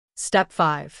Step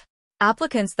 5.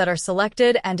 Applicants that are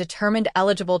selected and determined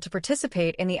eligible to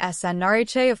participate in the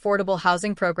SNRHA Affordable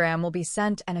Housing Program will be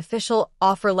sent an official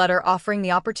offer letter offering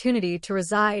the opportunity to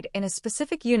reside in a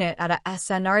specific unit at a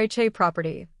SNRHA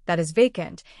property that is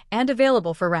vacant and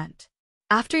available for rent.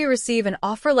 After you receive an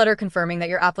offer letter confirming that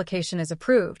your application is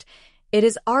approved, it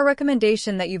is our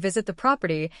recommendation that you visit the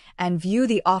property and view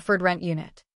the offered rent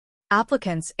unit.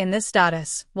 Applicants in this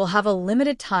status will have a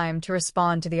limited time to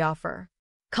respond to the offer.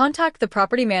 Contact the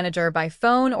property manager by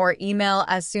phone or email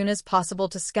as soon as possible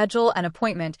to schedule an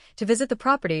appointment to visit the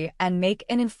property and make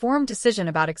an informed decision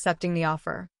about accepting the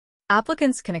offer.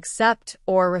 Applicants can accept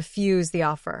or refuse the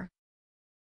offer.